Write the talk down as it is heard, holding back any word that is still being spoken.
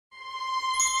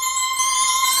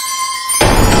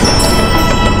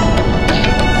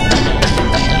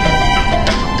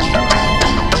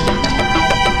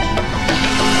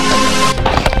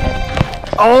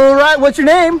right, what's your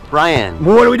name? Brian.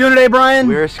 What are we doing today, Brian?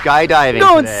 We're skydiving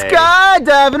Going today.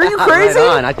 skydiving. Are you crazy?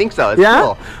 Right on. I think so. It's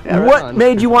cool. Yeah, what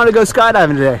made you want to go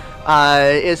skydiving today?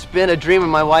 It's been a dream of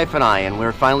my wife and I, and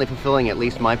we're finally fulfilling at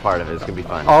least my part of it. It's going to be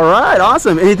fun. All right,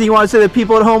 awesome. Anything you want to say to the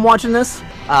people at home watching this?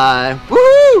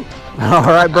 Woo! All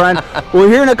right, Brian. Well,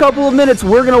 here in a couple of minutes,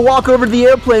 we're going to walk over to the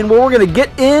airplane where we're going to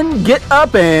get in, get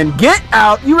up, and get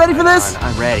out. You ready for this?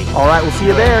 I'm ready. All right, we'll see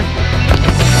you there.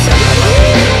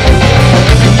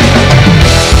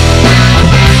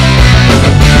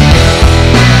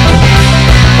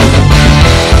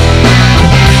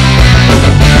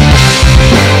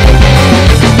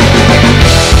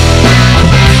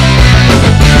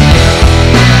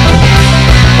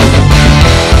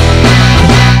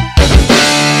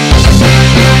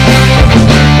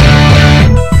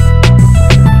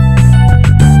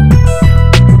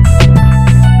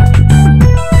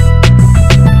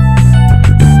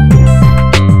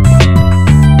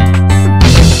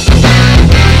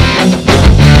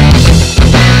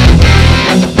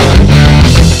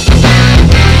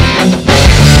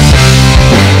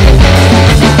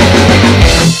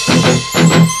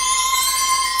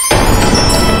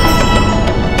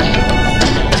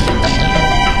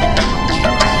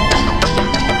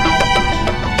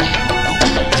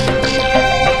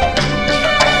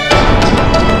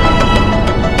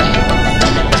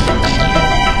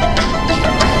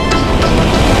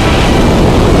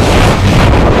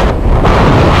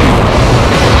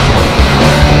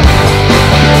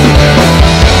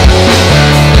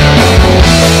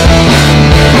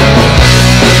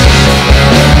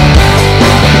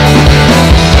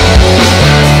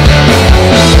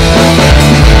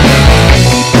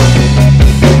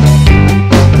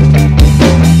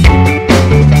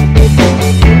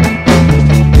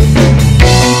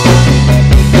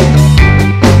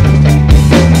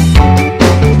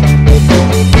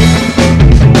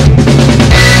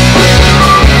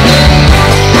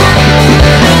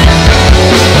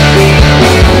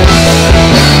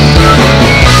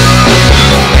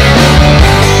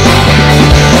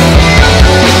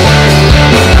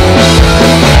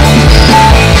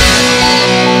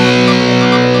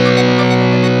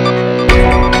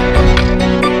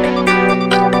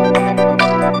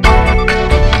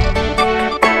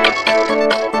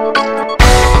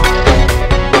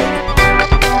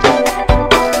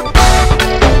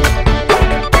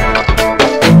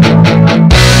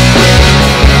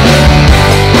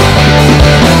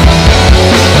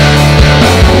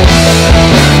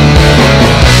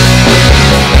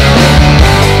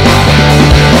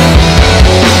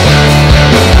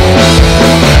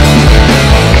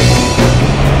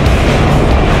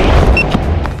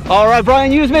 All right,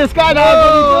 Brian, you just made a skydive.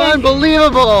 Oh,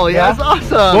 unbelievable. Yeah, that's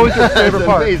awesome. What was your favorite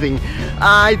part? Amazing.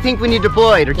 I think when you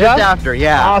deployed, or just after.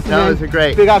 Yeah. Awesome. That was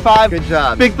great. Big high five. Good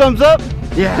job. Big thumbs up.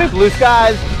 Yeah. Blue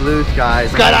skies. Blue skies.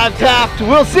 Skydive Taft.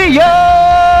 We'll see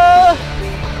ya.